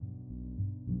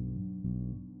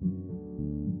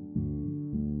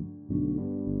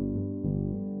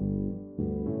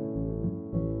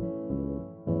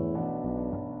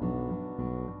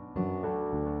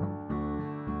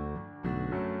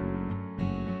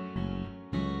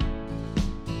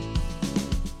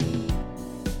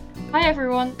Hi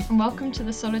everyone, and welcome to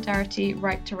the Solidarity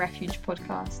Right to Refuge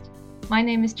podcast. My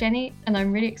name is Jenny, and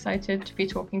I'm really excited to be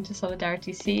talking to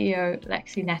Solidarity CEO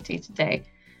Lexi Netty today.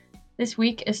 This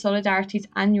week is Solidarity's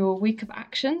annual Week of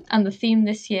Action, and the theme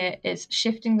this year is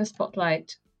Shifting the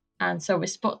Spotlight. And so we're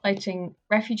spotlighting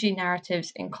refugee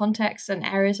narratives in contexts and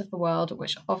areas of the world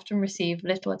which often receive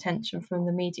little attention from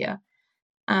the media.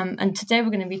 And today we're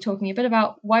going to be talking a bit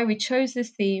about why we chose this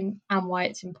theme and why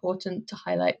it's important to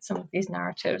highlight some of these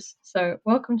narratives. So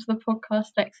welcome to the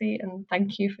podcast, Lexi, and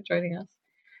thank you for joining us.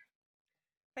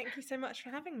 Thank you so much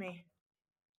for having me.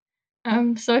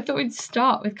 So I thought we'd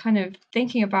start with kind of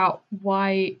thinking about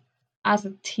why, as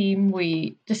a team,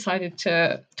 we decided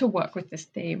to work with this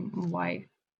theme and why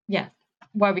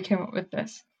we came up with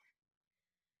this.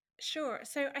 Sure.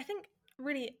 So I think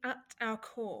really at our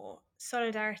core,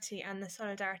 solidarity and the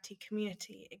solidarity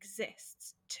community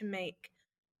exists to make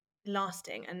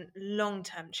lasting and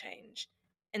long-term change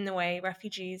in the way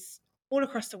refugees all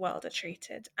across the world are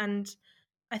treated. And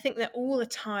I think that all the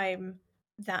time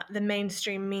that the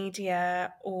mainstream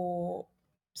media or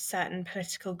certain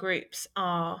political groups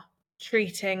are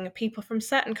treating people from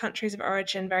certain countries of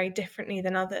origin very differently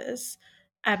than others,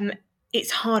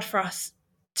 it's hard for us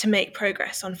to make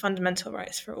progress on fundamental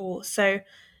rights for all. So,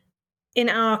 in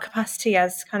our capacity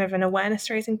as kind of an awareness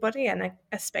raising body and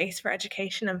a space for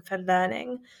education and for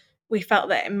learning, we felt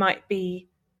that it might be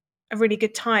a really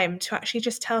good time to actually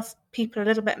just tell people a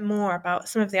little bit more about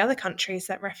some of the other countries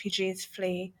that refugees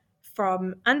flee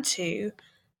from and to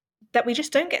that we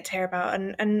just don't get to hear about,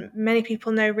 and many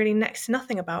people know really next to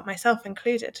nothing about, myself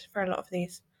included, for a lot of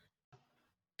these.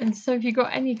 And so, have you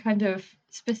got any kind of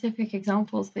specific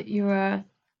examples that you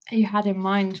had in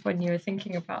mind when you were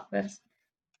thinking about this?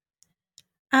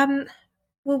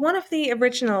 Well, one of the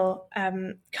original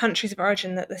countries of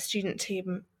origin that the student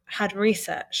team had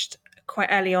researched quite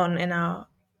early on in our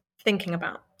thinking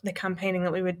about the campaigning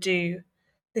that we would do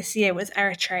this year was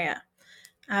Eritrea.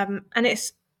 And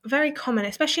it's very common,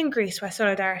 especially in Greece, where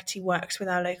Solidarity works with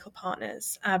our local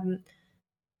partners. Every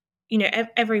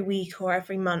week or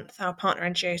every month, our partner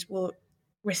NGOs will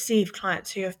receive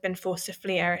clients who have been forced to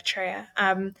flee Eritrea.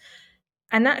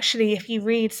 And actually, if you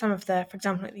read some of the, for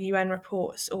example, like the UN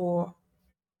reports or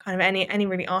kind of any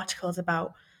really articles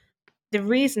about the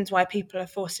reasons why people are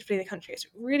forced to flee the country, it's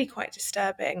really quite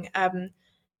disturbing.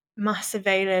 Mass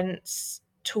surveillance,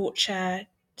 torture,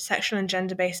 sexual and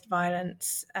gender-based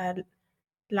violence,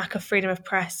 lack of freedom of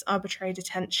press, arbitrary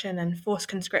detention, and forced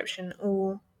conscription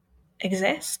all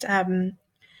exist. And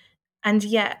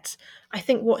yet, I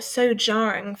think what's so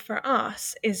jarring for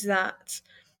us is that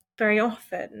very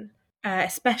often,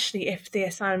 especially if the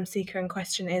asylum seeker in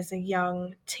question is a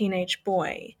young teenage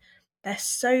boy, they're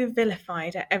so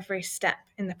vilified at every step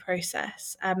in the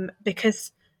process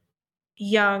because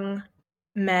young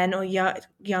men or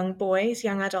young boys,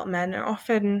 young adult men, are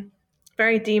often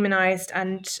very demonized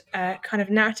and kind of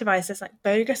narrativized as like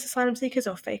bogus asylum seekers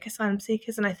or fake asylum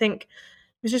seekers. And I think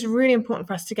it was just really important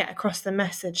for us to get across the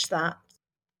message that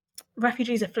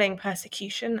refugees are fleeing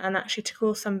persecution, and actually to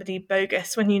call somebody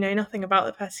bogus when you know nothing about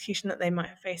the persecution that they might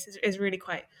have faced is really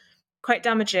quite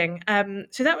damaging.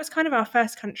 So that was kind of our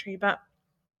first country, but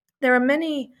there are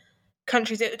many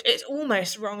countries. It's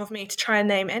almost wrong of me to try and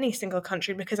name any single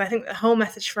country, because I think the whole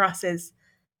message for us is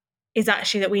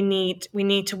actually that we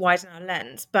need to widen our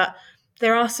lens. But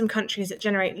there are some countries that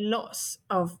generate lots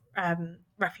of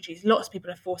refugees. Lots of people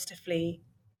are forced to flee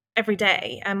every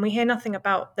day, and we hear nothing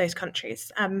about those countries.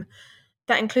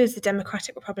 That includes the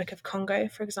Democratic Republic of Congo,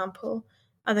 for example,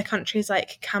 other countries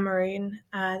like Cameroon,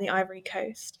 the Ivory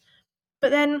Coast.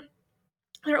 But then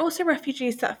there are also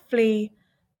refugees that flee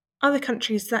other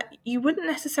countries that you wouldn't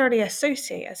necessarily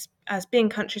associate as being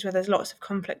countries where there's lots of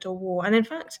conflict or war. And in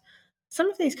fact, some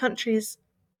of these countries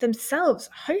themselves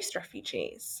host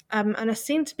refugees and are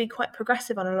seen to be quite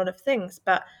progressive on a lot of things,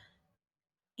 but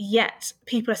yet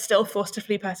people are still forced to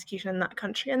flee persecution in that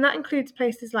country. And that includes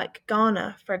places like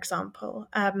Ghana, for example,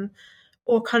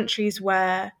 or countries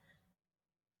where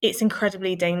it's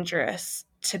incredibly dangerous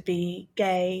to be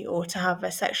gay or to have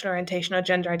a sexual orientation or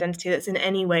gender identity that's in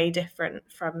any way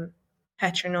different from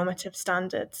heteronormative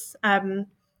standards. I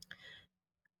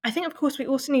think, of course, we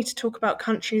also need to talk about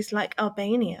countries like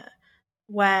Albania,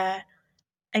 where,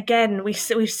 again, we've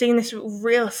seen this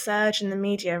real surge in the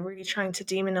media really trying to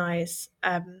demonize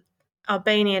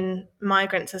Albanian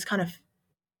migrants as kind of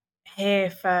here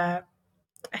for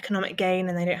economic gain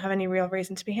and they don't have any real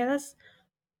reason to be here. There's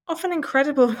often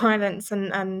incredible violence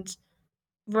and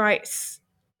rights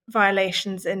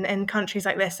violations in countries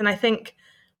like this. And I think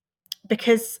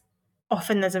because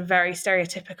often there's a very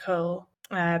stereotypical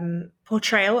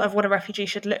portrayal of what a refugee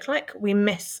should look like, we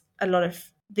miss a lot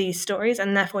of these stories,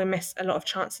 and therefore we miss a lot of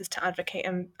chances to advocate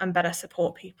and better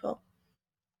support people.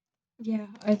 Yeah,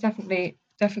 I definitely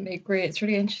agree. It's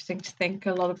really interesting to think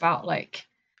a lot about like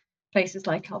places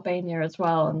like Albania as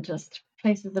well, and just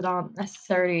places that aren't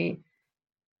necessarily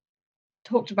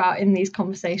talked about in these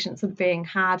conversations and being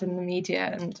had in the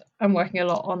media. And I'm working a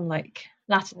lot on like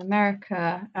Latin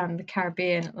America and the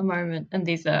Caribbean at the moment, and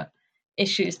these are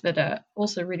issues that are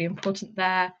also really important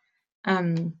there.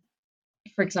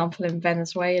 For example, in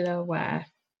Venezuela, where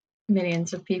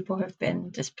millions of people have been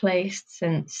displaced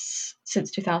since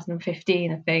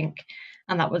 2015, I think,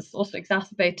 and that was also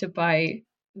exacerbated by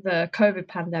the COVID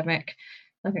pandemic.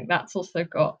 I think that's also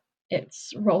got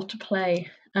its role to play.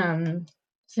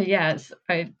 So yes,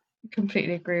 I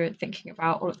completely agree with thinking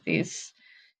about all of these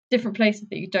different places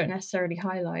that you don't necessarily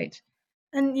highlight.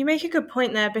 And you make a good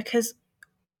point there, because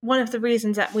one of the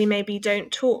reasons that we maybe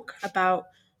don't talk about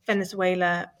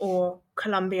Venezuela or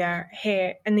Colombia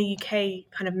here in the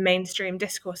UK kind of mainstream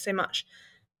discourse so much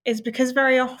is because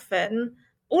very often,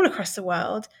 all across the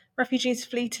world, refugees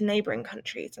flee to neighbouring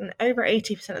countries, and over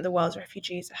 80% of the world's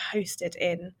refugees are hosted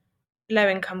in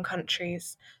low-income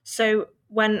countries. So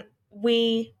when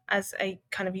we, as a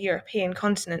kind of European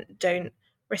continent, don't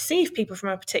receive people from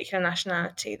a particular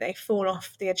nationality, they fall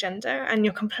off the agenda. And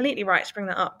you're completely right to bring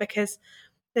that up, because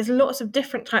there's lots of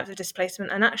different types of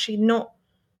displacement, and actually not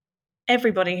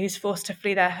everybody who's forced to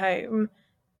flee their home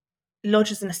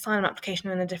lodges an asylum application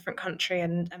in a different country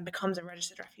and becomes a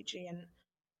registered refugee. And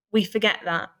we forget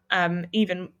that,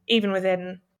 even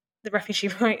within the refugee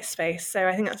rights space. So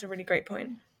I think that's a really great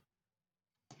point.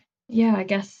 Yeah, I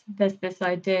guess there's this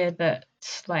idea that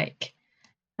like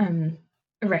a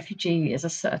refugee is a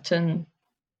certain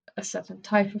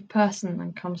type of person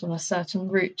and comes on a certain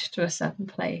route to a certain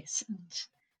place. And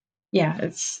yeah,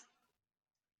 it's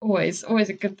always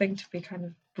a good thing to be kind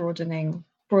of broadening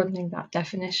that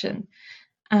definition.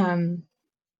 Um,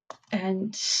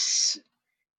 and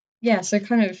yeah, so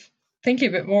kind of thinking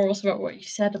a bit more also about what you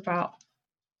said about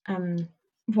um,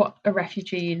 what a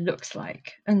refugee looks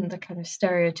like and the kind of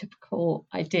stereotypical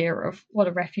idea of what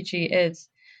a refugee is.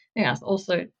 I think that's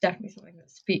also definitely something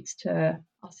that speaks to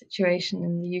our situation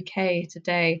in the UK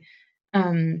today.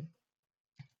 Um,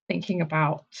 Thinking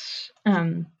about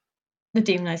the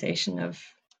demonization of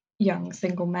young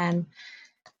single men.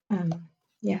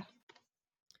 Yeah.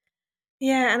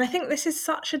 Yeah, and I think this is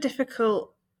such a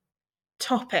difficult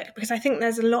topic, because I think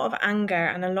there's a lot of anger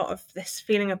and a lot of this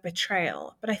feeling of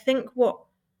betrayal. But I think what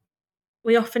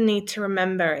we often need to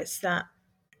remember is that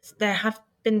there have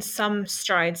been some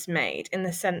strides made, in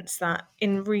the sense that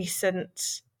in the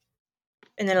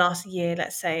last year,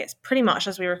 let's say, it's pretty much,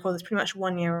 as we recall, it's pretty much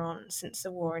 1 year on since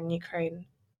the war in Ukraine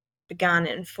began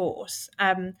in force.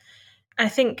 I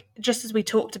think, just as we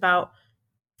talked about,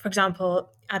 for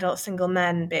example, adult single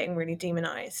men being really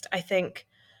demonized, I think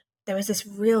there was this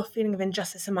real feeling of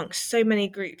injustice amongst so many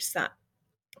groups, that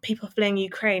people fleeing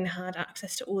Ukraine had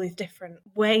access to all these different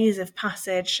ways of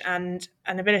passage and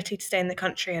an ability to stay in the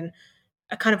country, and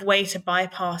a kind of way to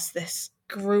bypass this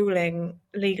grueling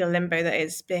legal limbo that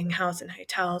is being housed in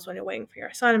hotels when you're waiting for your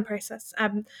asylum process.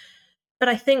 But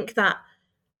I think that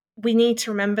we need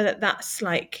to remember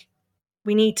that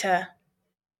we need to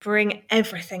bring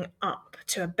everything up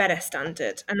to a better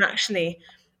standard. And actually,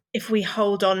 if we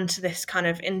hold on to this kind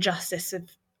of injustice of,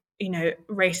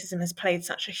 racism has played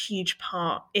such a huge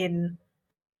part in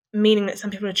meaning that some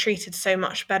people are treated so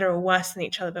much better or worse than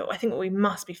each other. But I think what we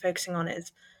must be focusing on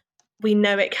is, we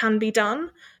know it can be done.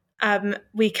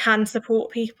 We can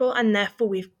support people, and therefore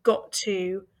we've got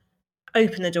to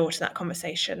open the door to that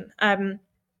conversation.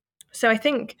 So I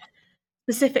think,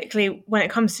 specifically when it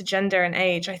comes to gender and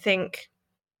age, I think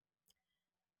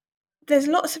there's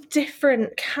lots of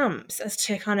different camps as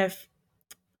to kind of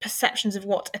perceptions of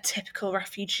what a typical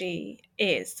refugee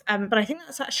is. But I think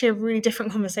that's actually a really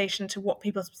different conversation to what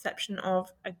people's perception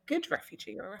of a good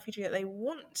refugee, or a refugee that they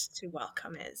want to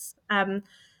welcome, is.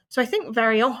 So I think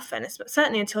very often,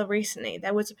 certainly until recently,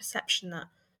 there was a perception that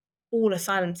all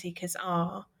asylum seekers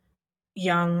are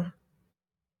young,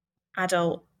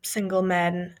 adult, single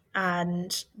men,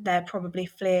 and they're probably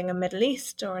fleeing a Middle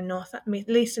East or a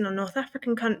Middle Eastern or North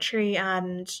African country,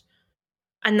 and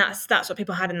that's what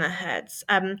people had in their heads.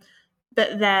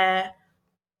 But their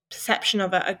perception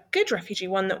of a good refugee,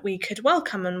 one that we could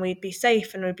welcome and we'd be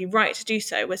safe and would be right to do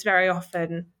so, was very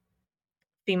often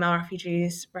female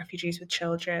refugees with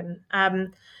children.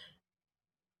 And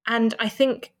I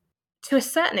think, to a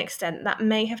certain extent, that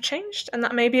may have changed, and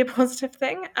that may be a positive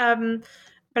thing.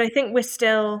 But I think we're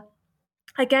still,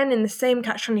 again, in the same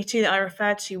catch-22 that I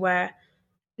referred to, where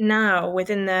now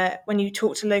when you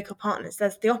talk to local partners,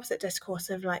 there's the opposite discourse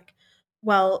of like,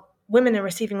 well, women are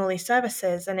receiving all these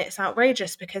services and it's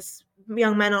outrageous because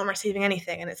young men aren't receiving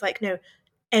anything. And it's like, no,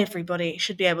 everybody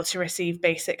should be able to receive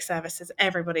basic services.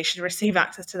 Everybody should receive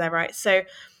access to their rights. So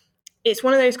it's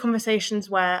one of those conversations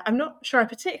where I'm not sure I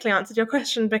particularly answered your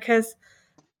question, because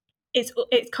it's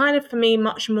kind of, for me,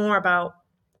 much more about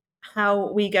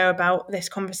how we go about this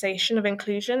conversation of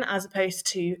inclusion, as opposed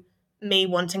to me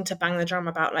wanting to bang the drum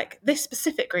about like this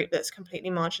specific group that's completely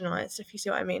marginalized, if you see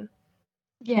what I mean.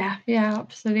 Yeah,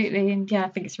 absolutely. And I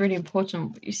think it's really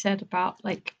important what you said about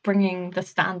like bringing the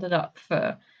standard up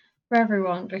for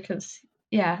everyone, because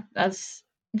as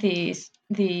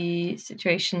the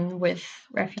situation with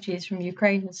refugees from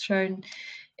Ukraine has shown,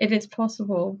 it is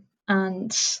possible,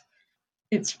 and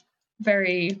it's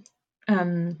very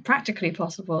practically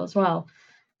possible as well.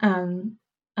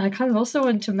 I kind of also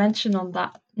want to mention on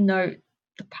that note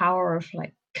the power of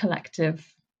like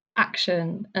collective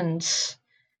action and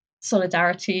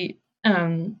solidarity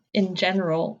in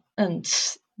general, and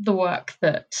the work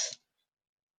that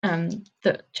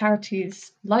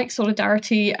charities like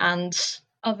Solidarity and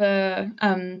other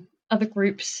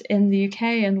groups in the UK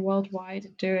and worldwide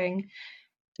are doing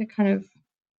to kind of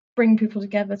bring people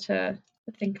together to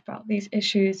think about these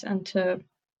issues and to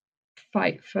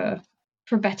fight for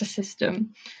a better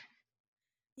system.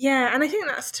 Yeah, and I think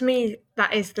that's, to me,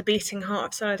 that is the beating heart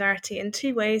of Solidarity in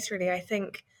two ways, really. I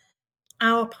think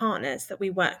our partners that we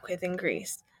work with in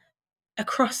Greece,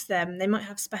 across them, they might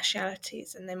have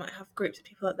specialities and they might have groups of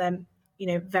people that they're,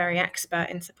 very expert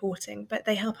in supporting, but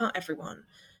they help out everyone,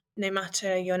 no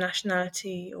matter your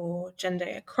nationality or gender.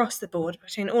 Across the board,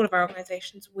 between all of our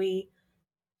organisations, we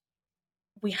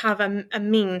have a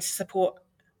means to support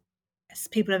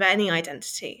people of any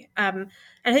identity. And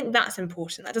I think that's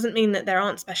important. That doesn't mean that there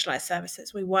aren't specialised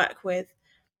services. We work with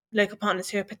local partners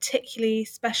who are particularly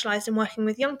specialised in working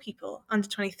with young people under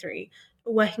 23,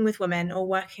 or working with women, or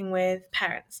working with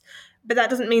parents. But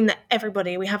that doesn't mean that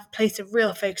everybody, we have placed a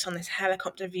real focus on this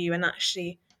helicopter view, and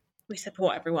actually we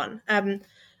support everyone.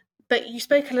 But you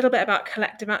spoke a little bit about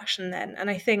collective action then, and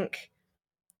I think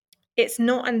it's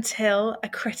not until a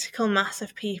critical mass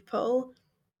of people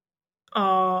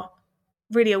are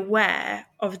really aware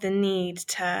of the need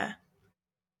to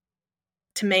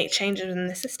make changes in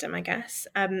the system, I guess,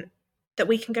 that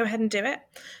we can go ahead and do it.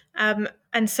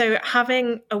 And so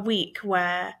having a week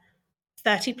where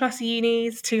 30 plus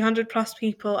unis, 200 plus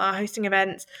people are hosting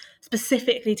events,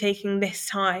 specifically taking this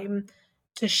time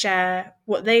to share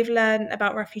what they've learned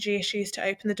about refugee issues, to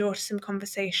open the door to some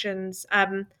conversations,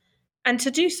 and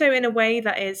to do so in a way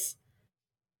that is,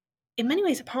 in many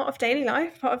ways, a part of daily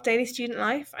life, part of daily student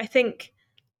life, I think,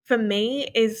 for me,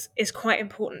 is quite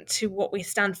important to what we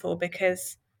stand for,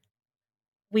 because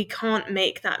we can't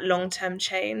make that long-term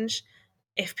change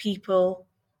if people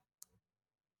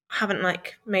haven't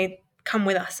come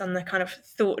with us on the kind of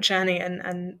thought journey,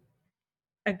 and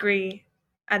agree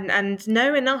and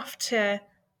know enough to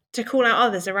call out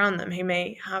others around them who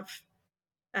may have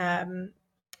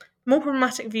more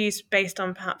problematic views based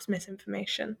on perhaps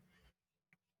misinformation.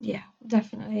 Yeah,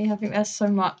 definitely. I think there's so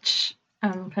much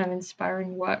kind of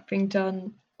inspiring work being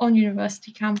done on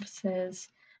university campuses,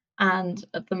 and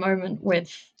at the moment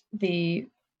with the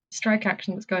strike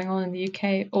action that's going on in the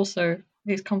UK, also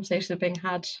these conversations are being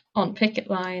had on picket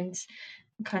lines,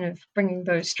 kind of bringing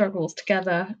those struggles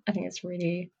together. I think it's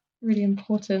really, really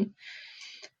important.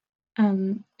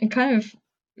 And kind of,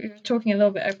 we were talking a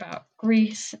little bit about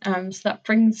Greece, so that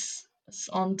brings us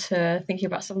on to thinking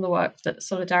about some of the work that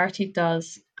Solidarity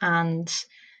does, and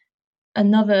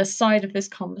another side of this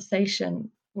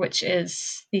conversation, which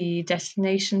is the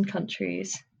destination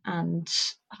countries and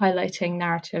highlighting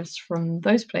narratives from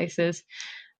those places.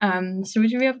 So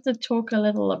would you be able to talk a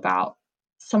little about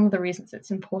some of the reasons it's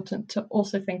important to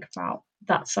also think about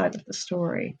that side of the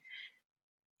story?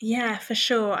 Yeah, for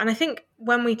sure. And I think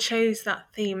when we chose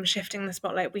that theme, shifting the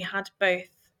spotlight, we had both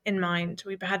in mind.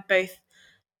 We had both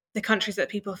the countries that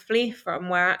people flee from,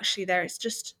 where actually there is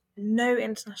just no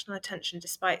international attention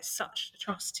despite such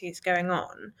atrocities going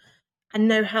on, and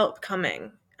no help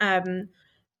coming.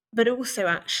 But also,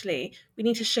 actually, we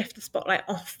need to shift the spotlight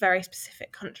off very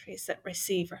specific countries that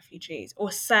receive refugees,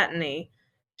 or certainly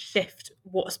shift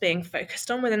what's being focused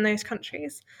on within those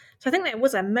countries. So I think there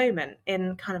was a moment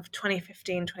in kind of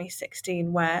 2015,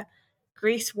 2016, where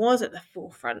Greece was at the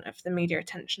forefront of the media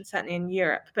attention, certainly in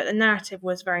Europe, but the narrative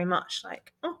was very much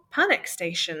like, oh, panic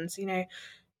stations,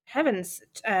 heavens,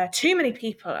 too many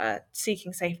people are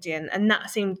seeking safety, and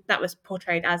that was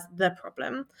portrayed as the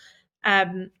problem.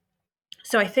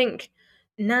 So I think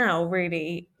now,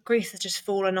 really, Greece has just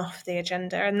fallen off the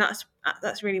agenda, and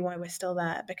that's really why we're still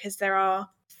there, because there are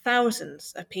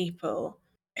thousands of people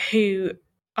who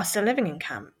are still living in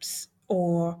camps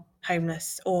or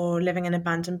homeless or living in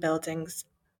abandoned buildings,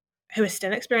 who are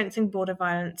still experiencing border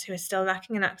violence, who are still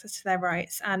lacking in access to their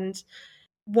rights. And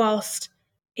whilst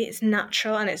it's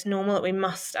natural and it's normal that we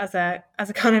must, as a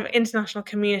kind of international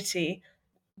community,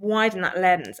 widen that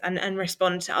lens and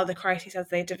respond to other crises as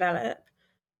they develop,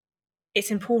 it's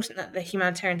important that the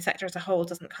humanitarian sector as a whole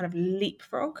doesn't kind of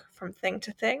leapfrog from thing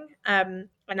to thing. And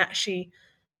actually,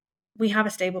 we have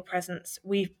a stable presence.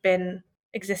 We've been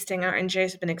existing, our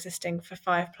NGOs have been existing for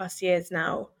 5+ years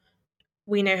now.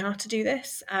 We know how to do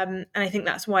this. And I think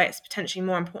that's why it's potentially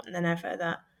more important than ever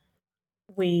that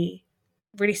we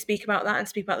really speak about that and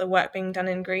speak about the work being done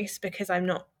in Greece, because I'm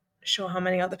not sure how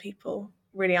many other people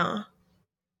really are.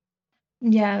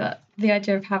 Yeah, the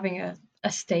idea of having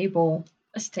a stable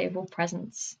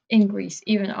presence in Greece,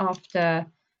 even after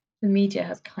the media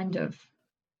has kind of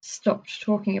stopped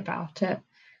talking about it.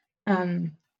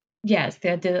 Yeah, it's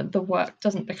the idea that the work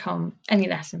doesn't become any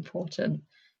less important.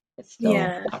 It's still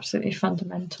absolutely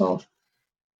fundamental.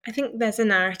 I think there's a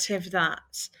narrative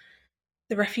that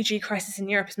the refugee crisis in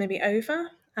Europe is maybe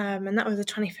over, and that was a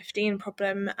 2015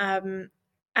 problem. And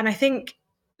I think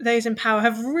those in power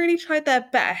have really tried their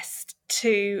best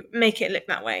to make it look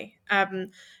that way,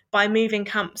 by moving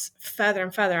camps further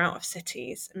and further out of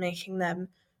cities, making them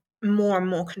more and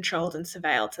more controlled and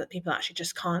surveilled so that people actually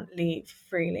just can't leave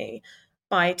freely,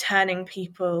 by turning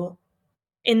people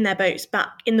in their boats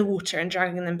back in the water and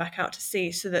dragging them back out to sea,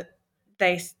 so that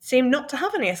they seem not to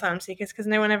have any asylum seekers because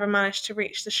no one ever managed to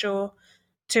reach the shore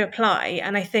to apply.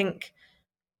 And I think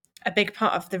a big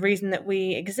part of the reason that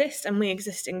we exist, and we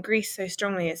exist in Greece so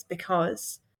strongly, is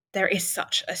because there is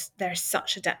such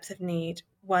a depth of need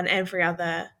when every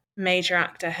other major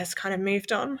actor has kind of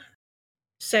moved on.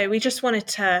 So we just wanted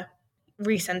to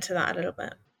recenter that a little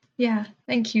bit. Yeah,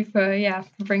 thank you for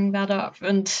bringing that up.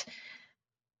 And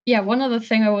yeah, one other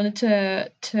thing I wanted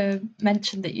to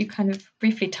mention that you kind of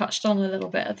briefly touched on a little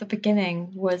bit at the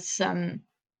beginning was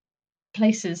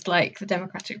places like the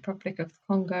Democratic Republic of the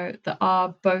Congo that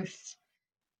are both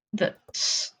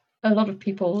that a lot of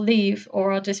people leave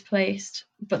or are displaced,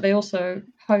 but they also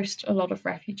host a lot of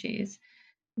refugees.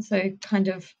 So kind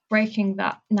of breaking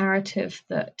that narrative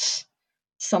that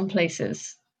some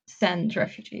places send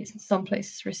refugees and some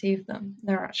places receive them.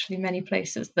 There are actually many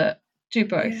places that do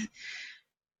both.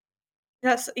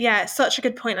 That's such a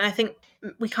good point. And I think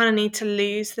we kind of need to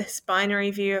lose this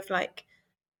binary view of like,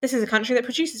 this is a country that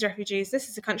produces refugees, this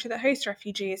is a country that hosts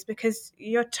refugees, because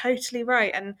you're totally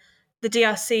right. And the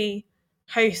DRC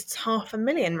hosts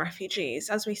 500,000 refugees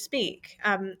as we speak.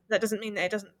 That doesn't mean that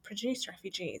it doesn't produce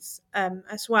refugees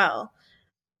as well.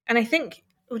 And I think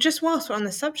just whilst we're on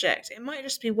the subject, it might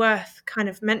just be worth kind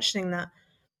of mentioning that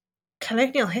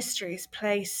colonial histories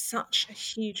play such a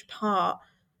huge part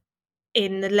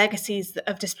in the legacies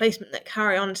of displacement that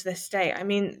carry on to this day. I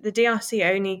mean, the DRC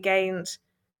only gained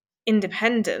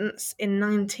independence in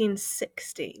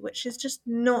 1960, which is just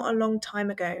not a long time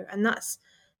ago. And that's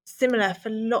similar for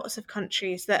lots of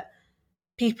countries, that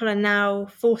people are now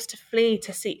forced to flee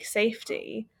to seek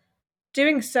safety,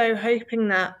 doing so hoping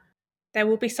that there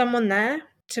will be someone there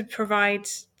to provide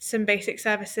some basic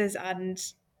services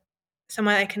and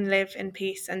somewhere they can live in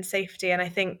peace and safety. And I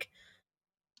think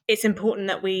it's important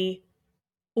that we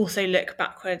also look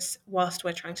backwards whilst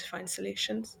we're trying to find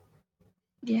solutions.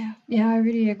 Yeah, I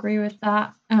really agree with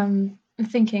that. I'm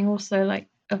thinking also like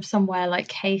of somewhere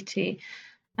like Haiti,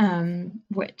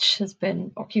 which has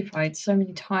been occupied so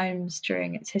many times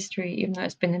during its history, even though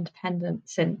it's been independent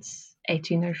since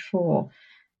 1804.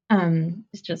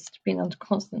 It's just been under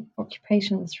constant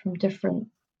occupations from different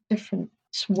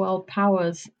world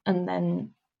powers, and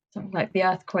then something like the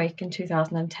earthquake in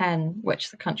 2010,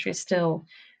 which the country is still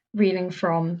reeling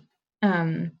from,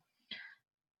 sent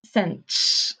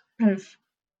kind of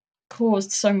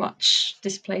caused so much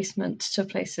displacement to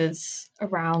places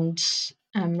around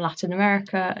Latin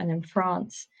America and in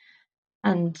France.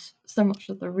 And some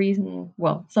of the reason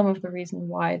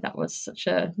why that was such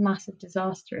a massive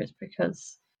disaster is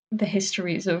because the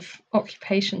histories of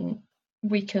occupation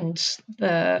weakened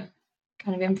the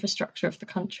kind of infrastructure of the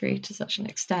country to such an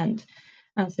extent.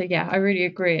 And so, I really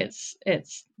agree.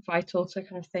 It's vital to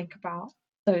kind of think about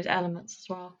those elements as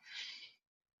well.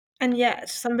 And yet,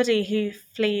 somebody who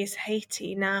flees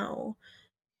Haiti now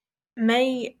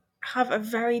may have a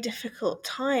very difficult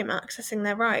time accessing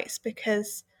their rights,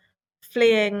 because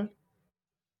fleeing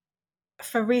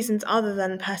for reasons other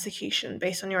than persecution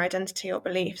based on your identity or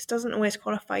beliefs doesn't always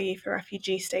qualify you for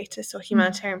refugee status or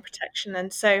humanitarian protection.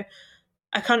 And so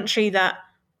a country that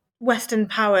Western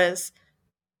powers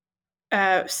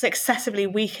successively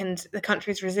weakened the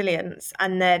country's resilience,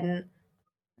 and then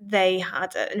they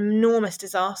had an enormous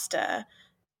disaster,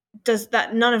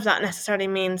 none of that necessarily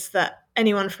means that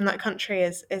anyone from that country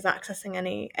is accessing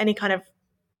any kind of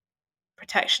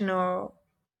protection or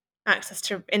access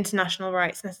to international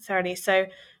rights necessarily. So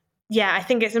yeah, I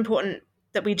think it's important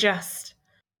that we just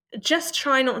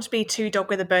try not to be too dog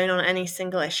with a bone on any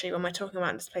single issue when we're talking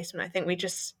about displacement. I think we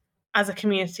just, as a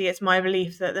community, it's my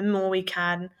belief that the more we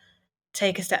can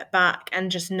take a step back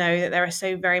and just know that there are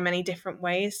so very many different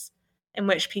ways in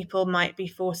which people might be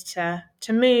forced to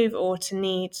move or to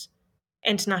need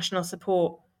international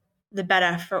support, the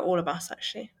better for all of us,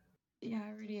 actually. Yeah,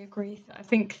 I really agree. I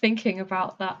think thinking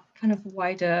about that kind of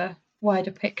wider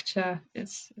picture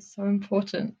is so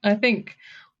important. I think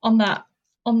on that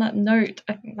note,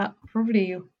 I think that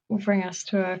probably will bring us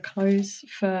to a close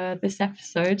for this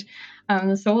episode.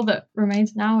 So all that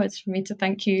remains now is for me to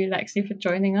thank you, Lexi, for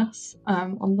joining us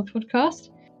on the podcast.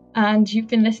 And you've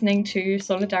been listening to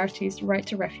Solidarity's Right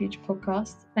to Refuge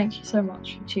podcast. Thank you so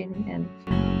much for tuning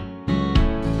in.